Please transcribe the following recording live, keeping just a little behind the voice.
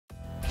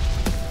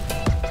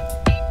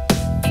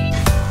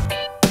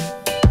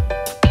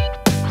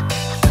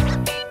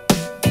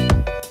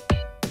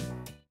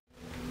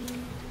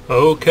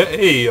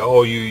Okay,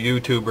 all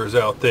you YouTubers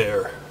out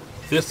there,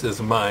 this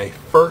is my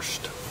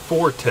first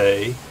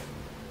forte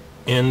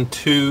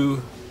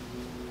into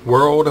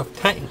World of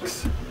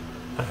Tanks.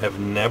 I have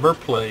never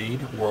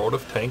played World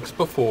of Tanks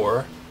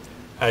before.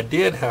 I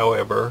did,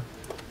 however,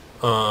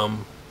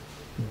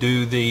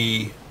 do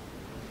the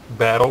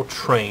battle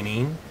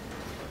training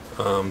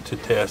to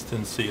test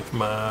and see if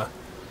my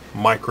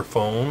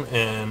microphone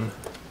and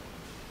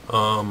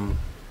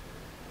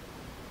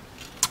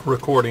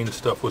recording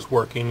stuff was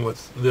working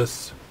with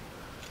this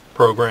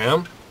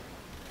program.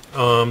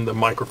 The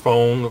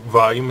microphone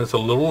volume is a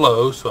little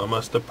low, so I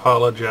must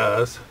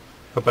apologize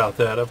about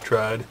that. I've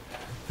tried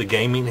the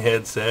gaming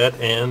headset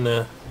and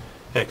the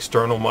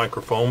external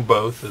microphone,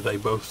 both. They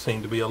both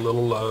seem to be a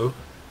little low.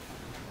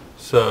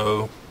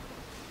 So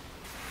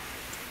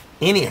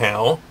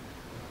anyhow,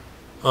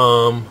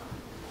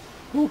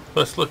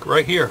 let's look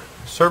right here.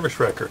 Service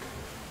record.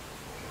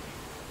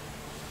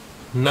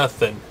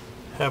 Nothing.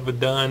 Have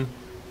done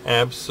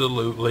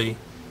absolutely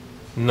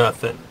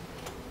nothing.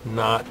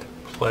 Not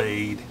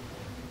played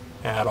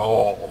at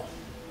all.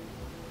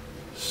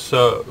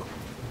 So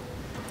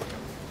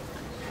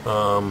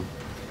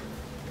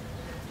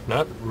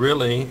not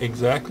really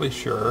exactly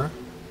sure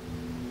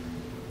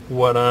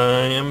what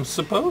I am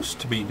supposed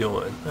to be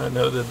doing. I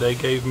know that they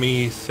gave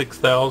me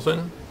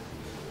 6,000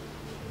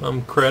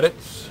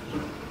 credits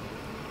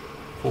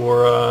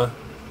for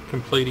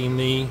completing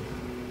the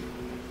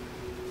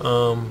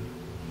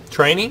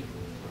training.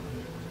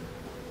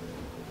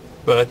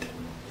 But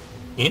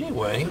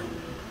anyway,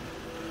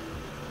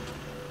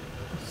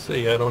 let's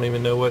see, I don't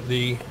even know what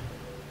the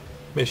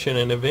mission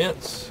and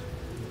events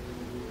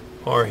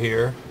are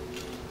here.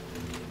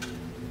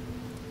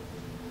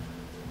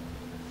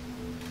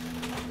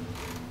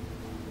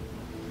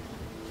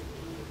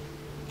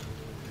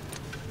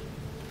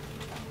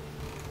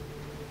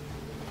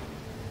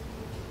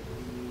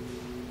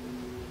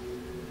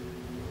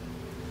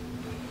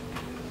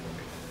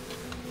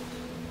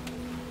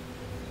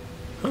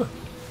 Huh.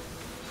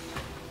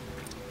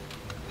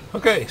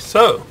 Okay,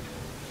 so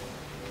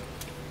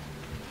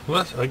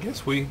I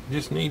guess we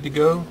just need to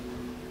go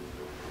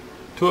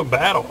to a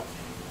battle.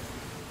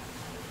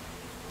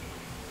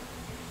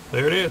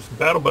 There it is,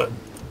 battle button.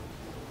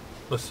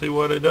 Let's see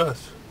what it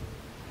does.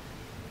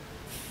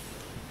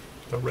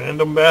 A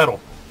random battle.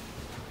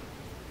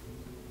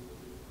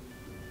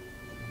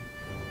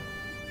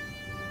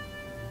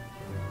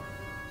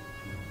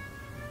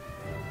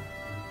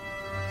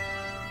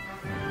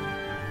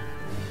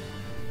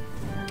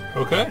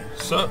 Okay,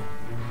 so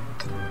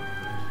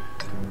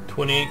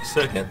 28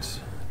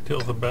 seconds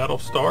till the battle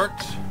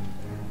starts.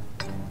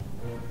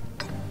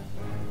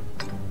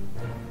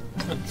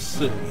 Let's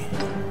see.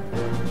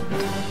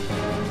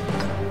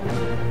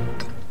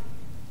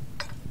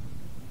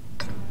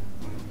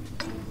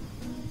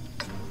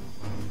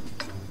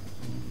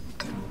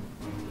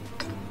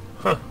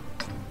 Huh.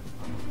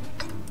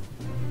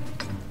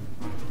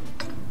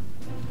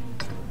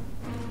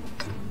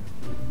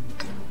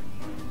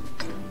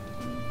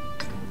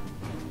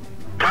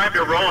 Time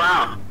to roll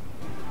out.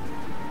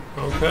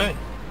 Okay.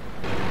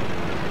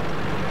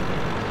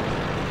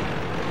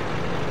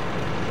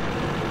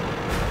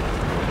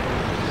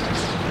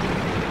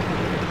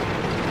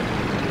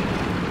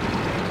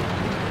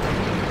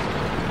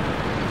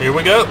 Here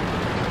we go. I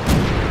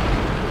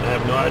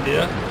have no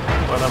idea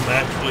what I'm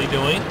actually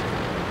doing.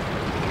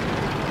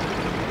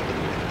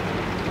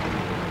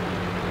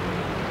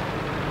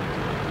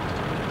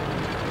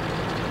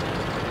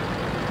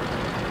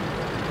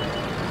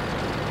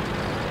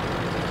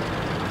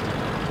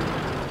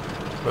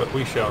 But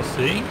we shall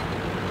see.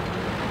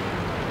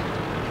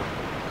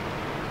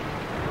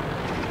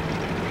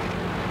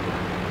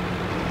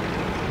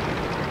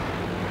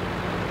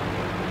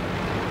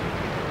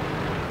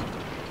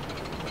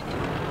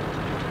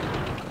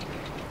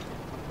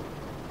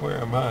 Where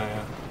am I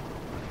at?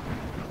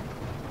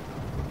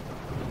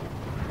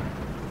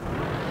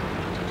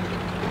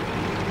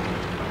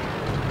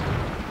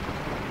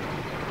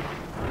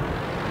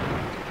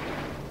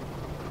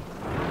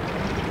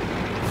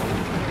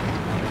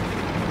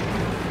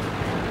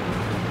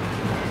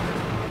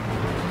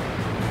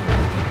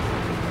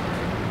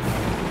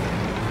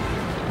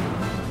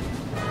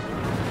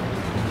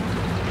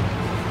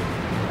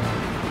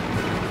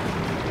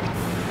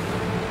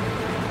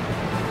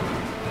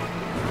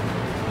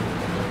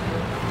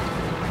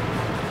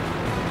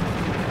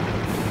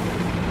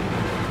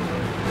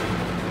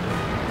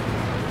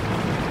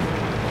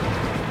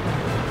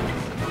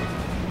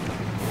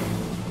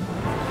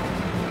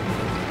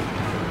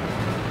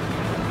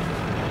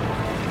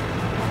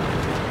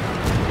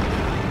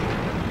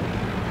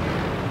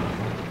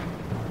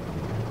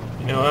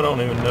 You know, I don't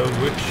even know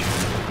which.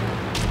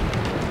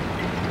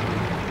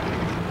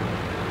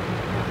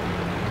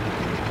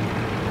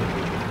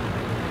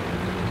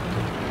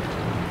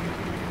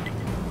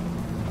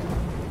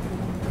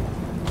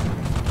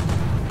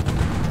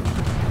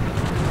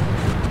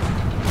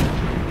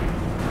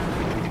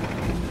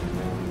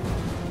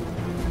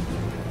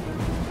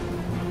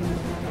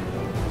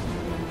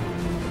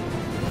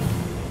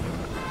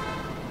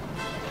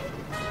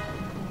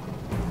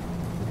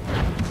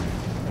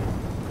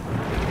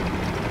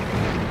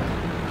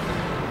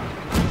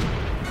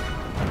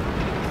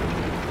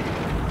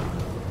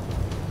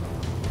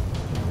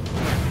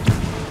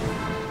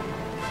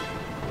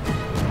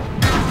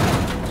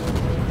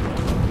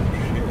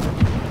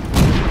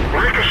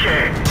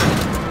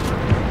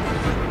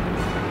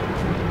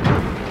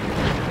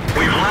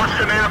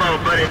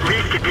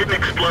 It didn't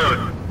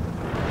explode.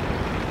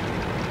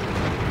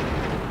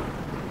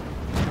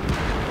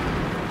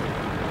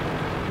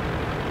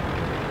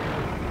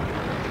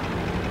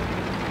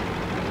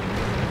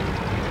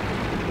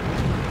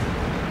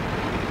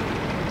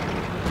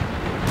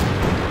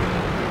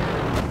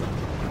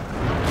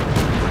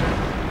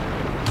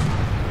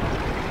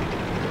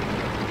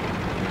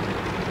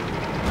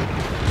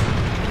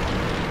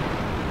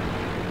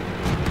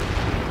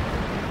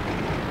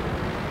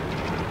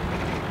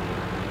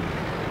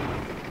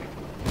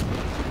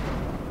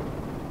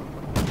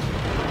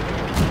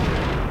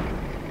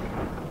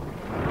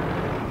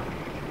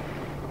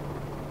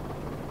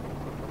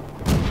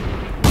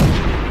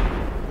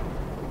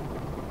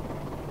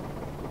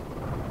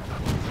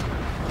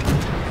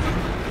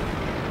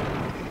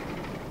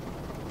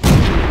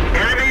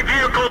 Enemy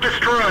vehicle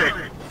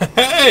destroyed.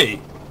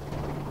 Hey!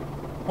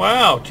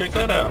 Wow, check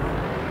that out.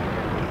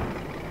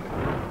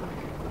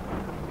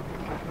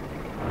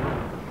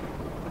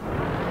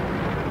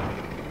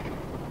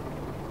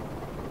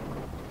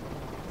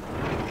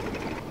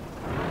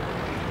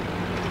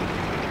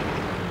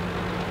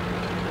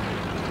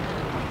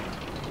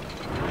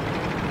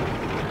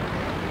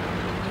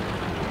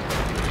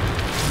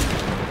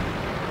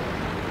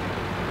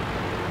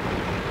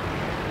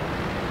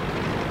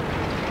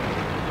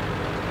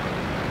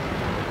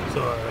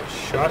 So I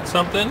shot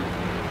something.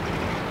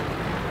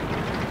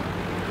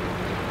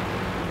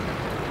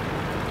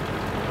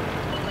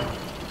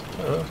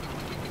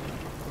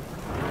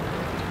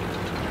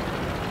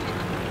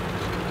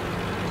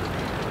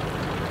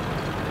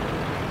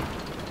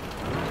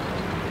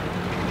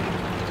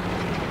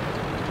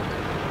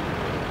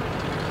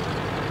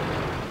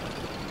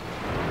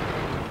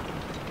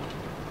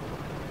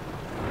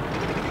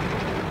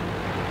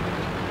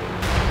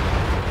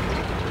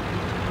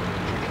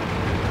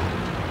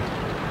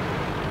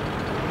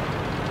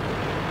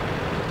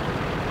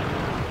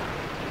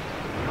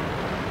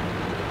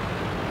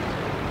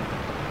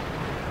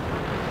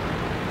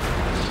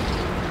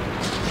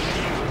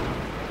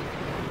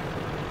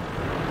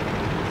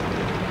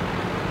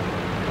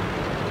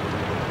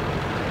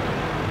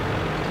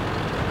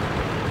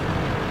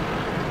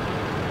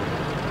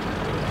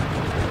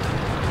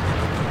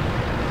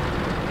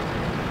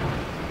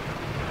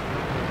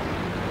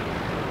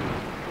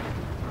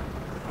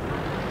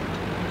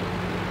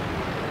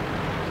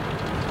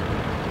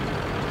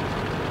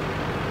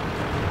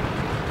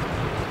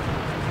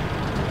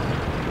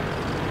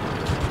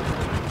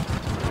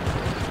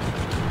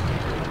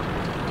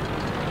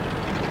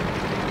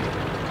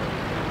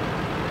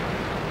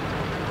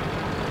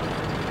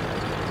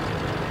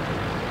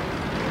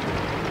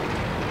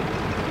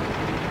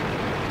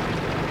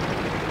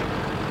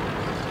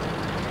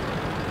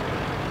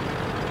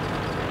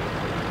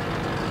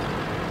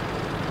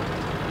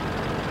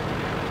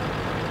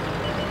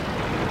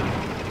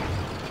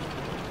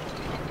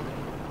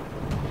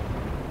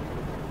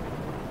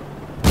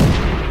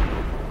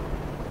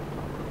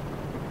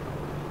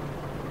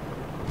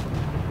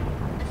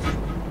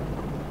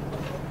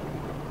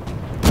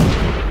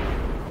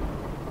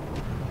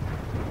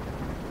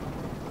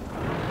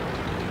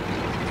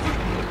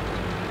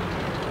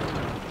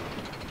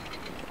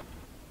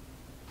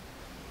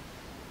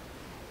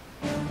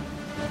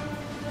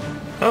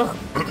 Huh.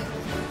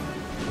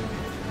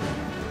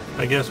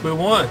 I guess we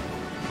won.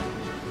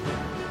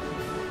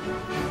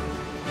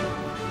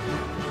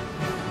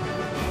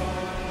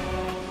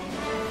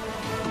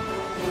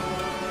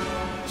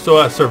 So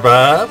I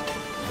survived.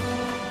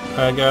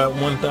 I got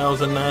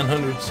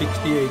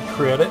 1,968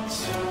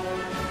 credits.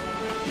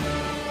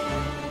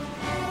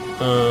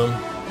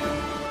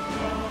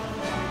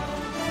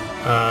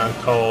 I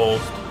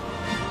caused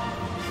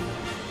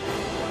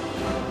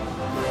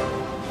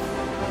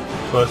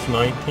plus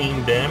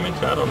 19 damage.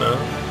 I don't know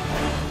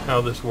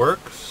how this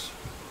works.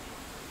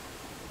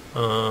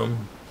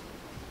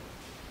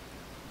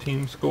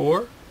 Team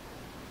score.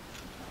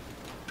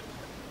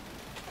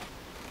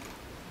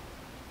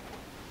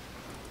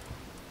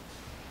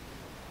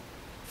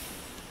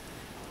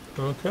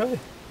 Okay.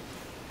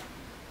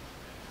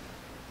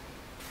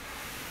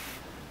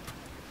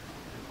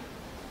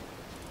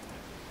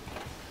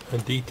 A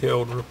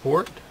detailed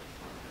report.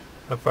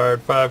 I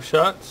fired 5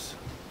 shots.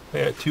 I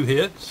had 2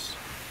 hits.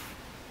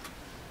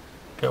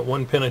 Got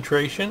 1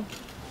 penetration.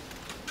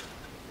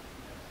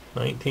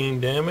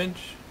 19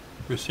 damage.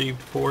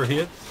 Received 4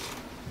 hits.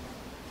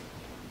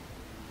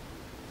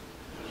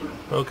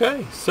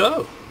 Okay,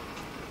 so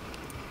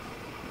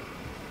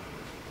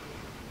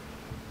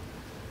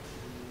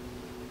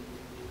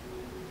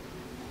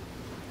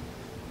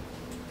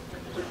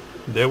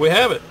there we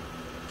have it.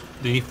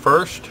 The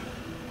first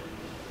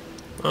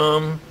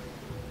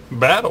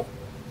battle.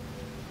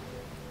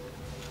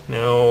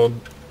 Now,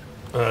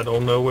 I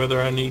don't know whether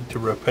I need to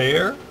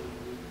repair. It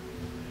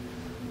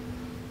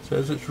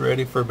says it's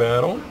ready for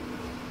battle.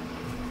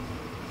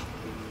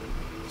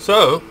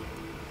 So,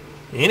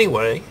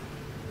 anyway,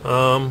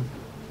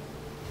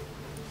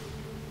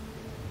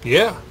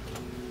 yeah.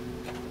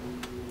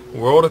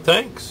 World of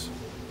Tanks.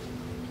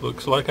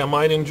 Looks like I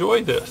might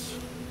enjoy this.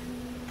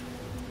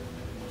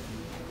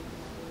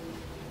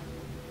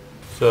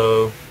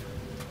 So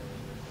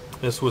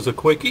this was a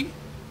quickie.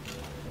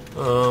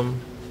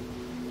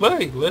 But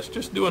hey, let's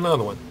just do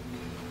another one.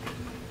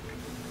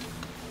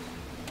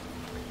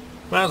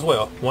 Might as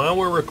well, while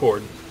we're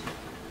recording.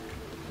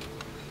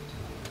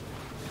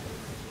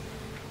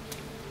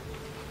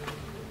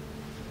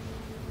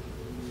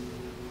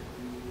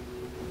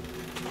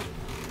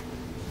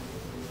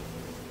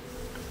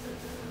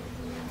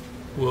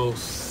 We'll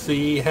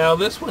see how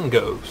this one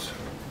goes.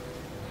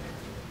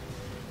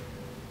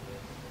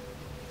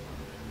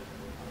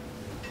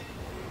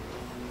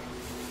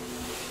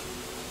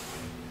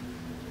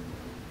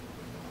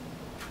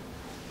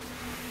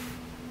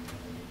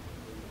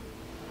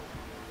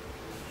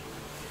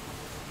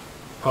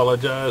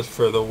 Apologize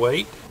for the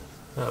wait.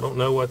 I don't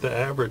know what the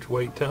average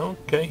wait time.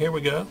 Okay, here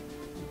we go.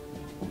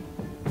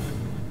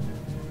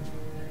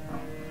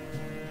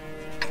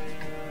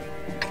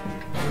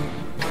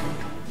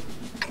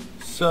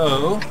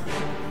 So,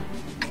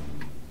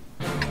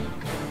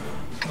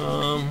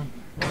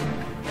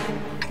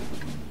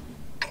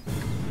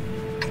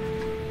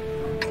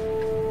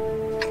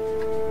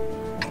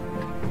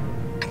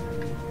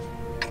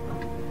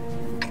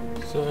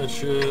 so it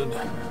should,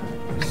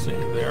 let's see,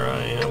 there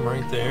I am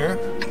right there.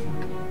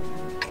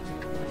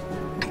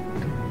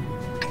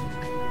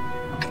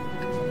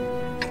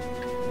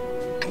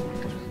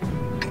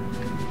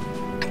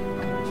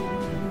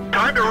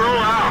 Time to roll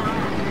out.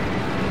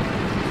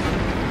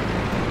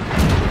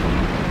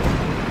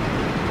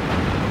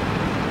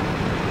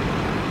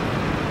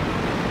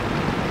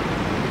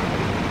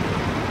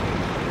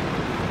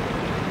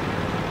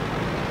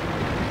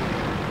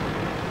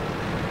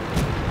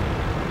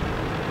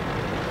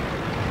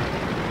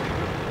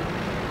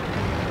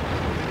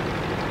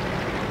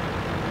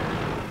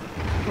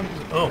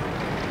 Oh,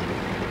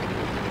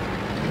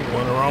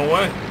 went the wrong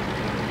way.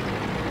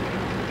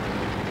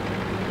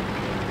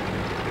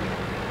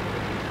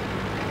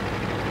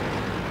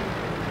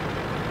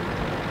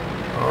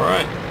 All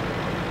right.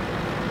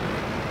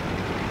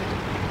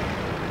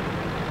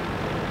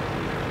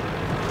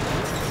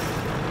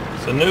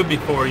 It's a newbie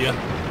for you.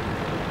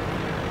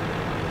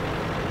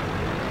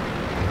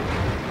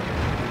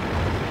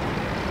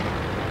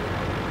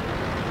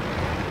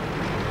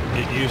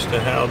 Get used to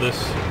how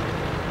this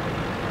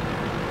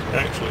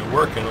actually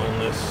working on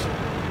this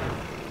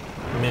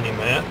mini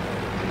map.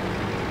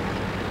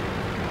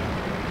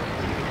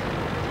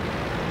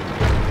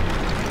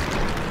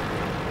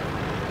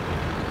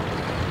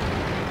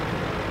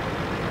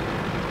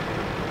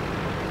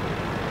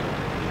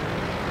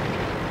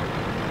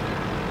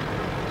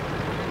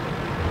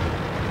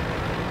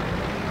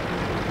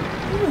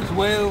 It was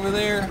way over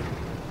there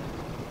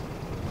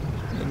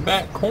in the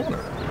back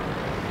corner.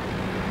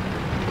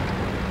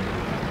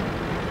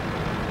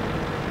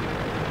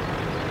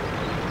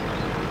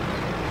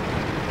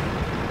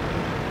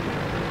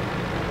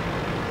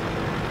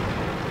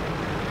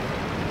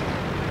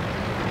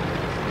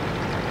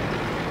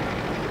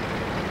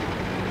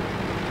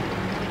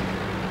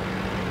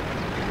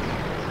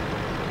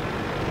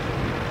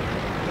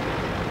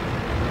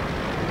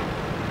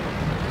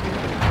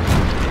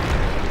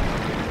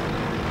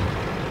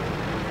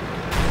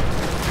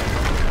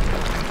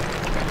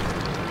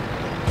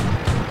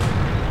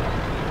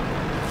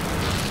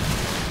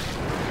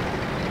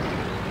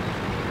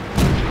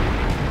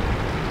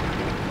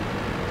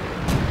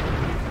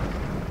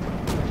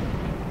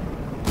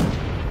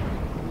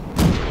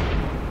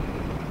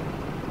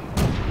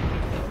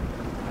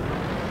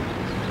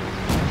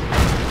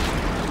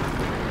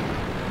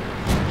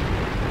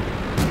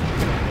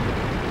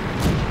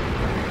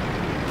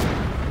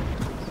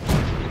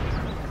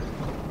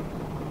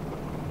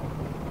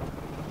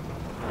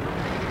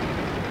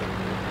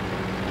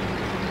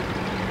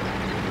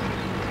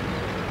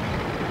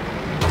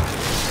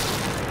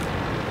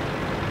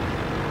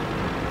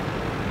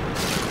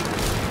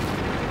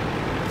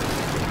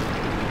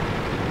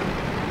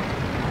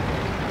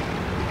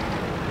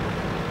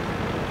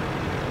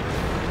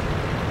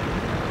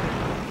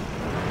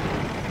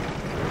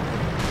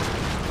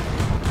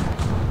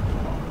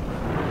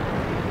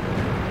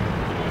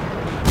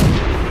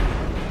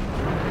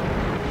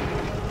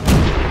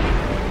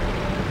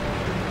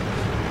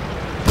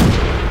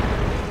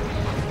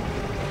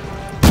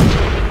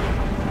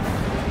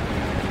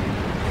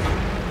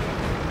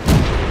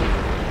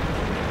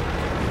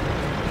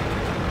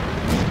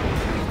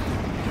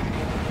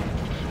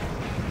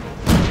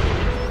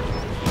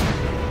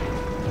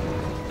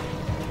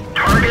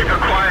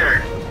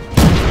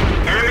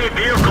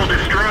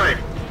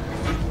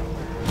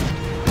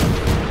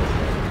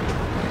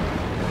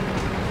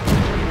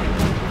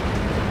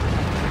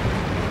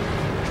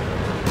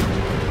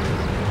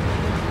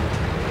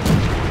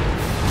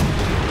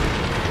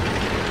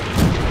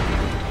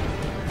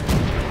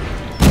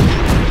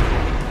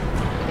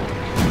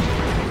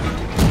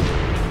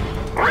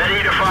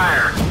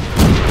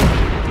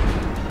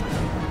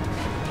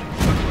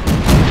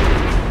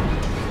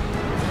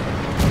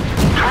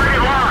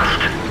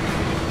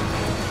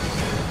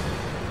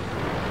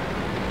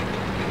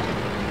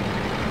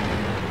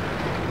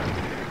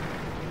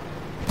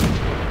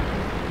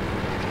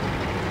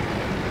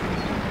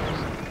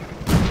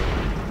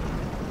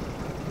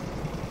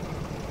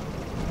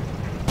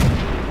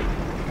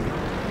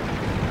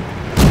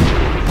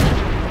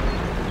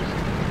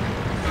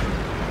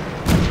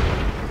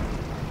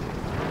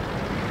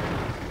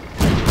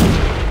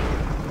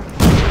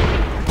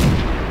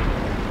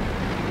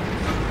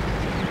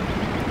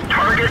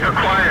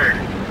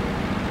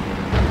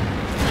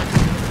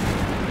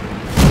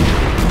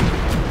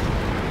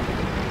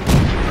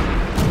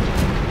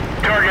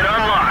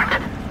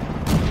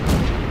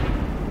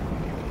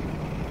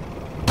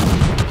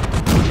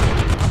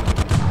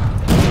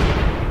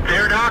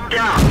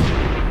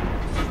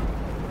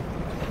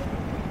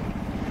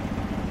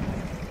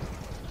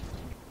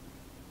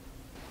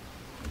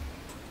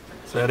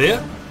 Is that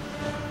it?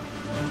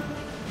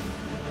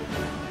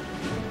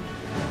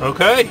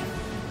 Okay.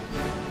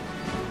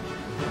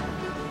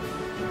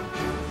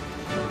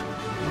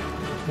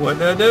 What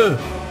did I do?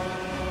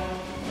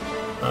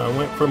 I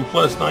went from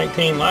plus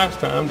 19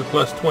 last time to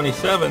plus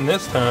 27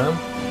 this time.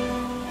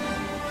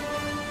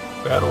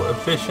 Battle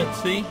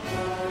efficiency.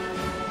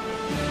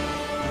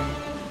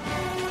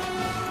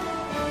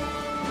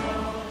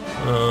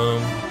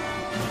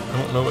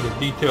 I don't know what a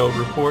detailed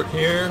report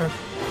here.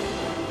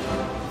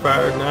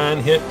 Fired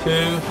 9, hit 2,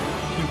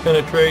 2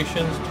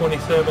 penetrations,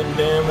 27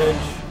 damage.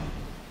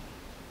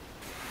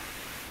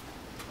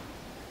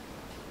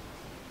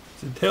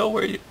 Does it tell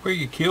where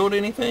you killed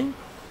anything?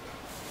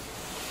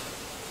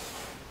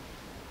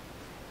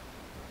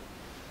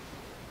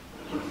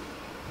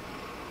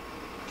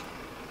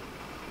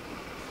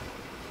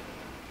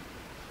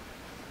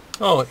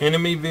 Oh,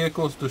 enemy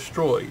vehicles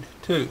destroyed,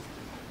 2.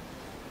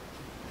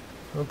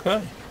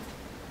 Okay.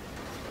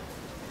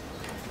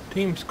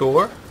 Team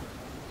score.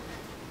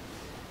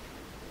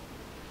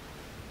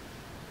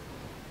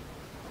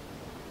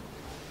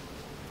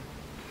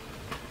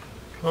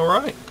 All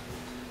right.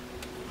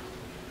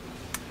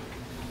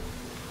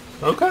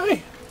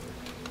 Okay.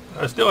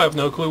 I still have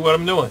no clue what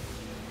I'm doing.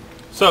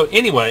 So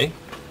anyway,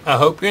 I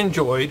hope you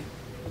enjoyed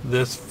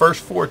this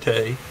first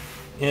forte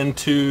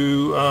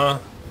into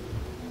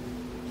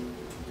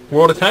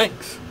World of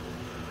Tanks.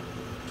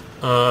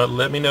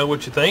 Let me know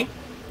what you think.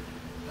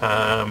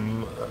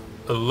 I'm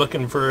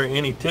looking for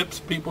any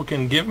tips people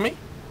can give me.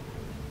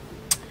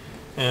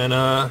 And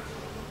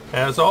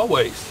as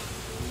always,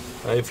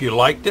 if you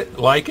liked it,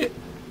 like it.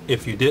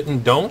 If you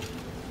didn't, don't.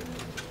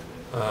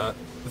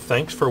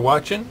 Thanks for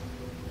watching.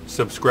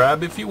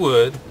 Subscribe if you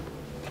would.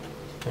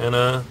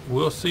 And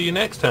we'll see you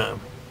next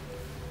time.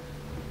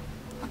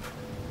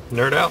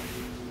 Nerd out.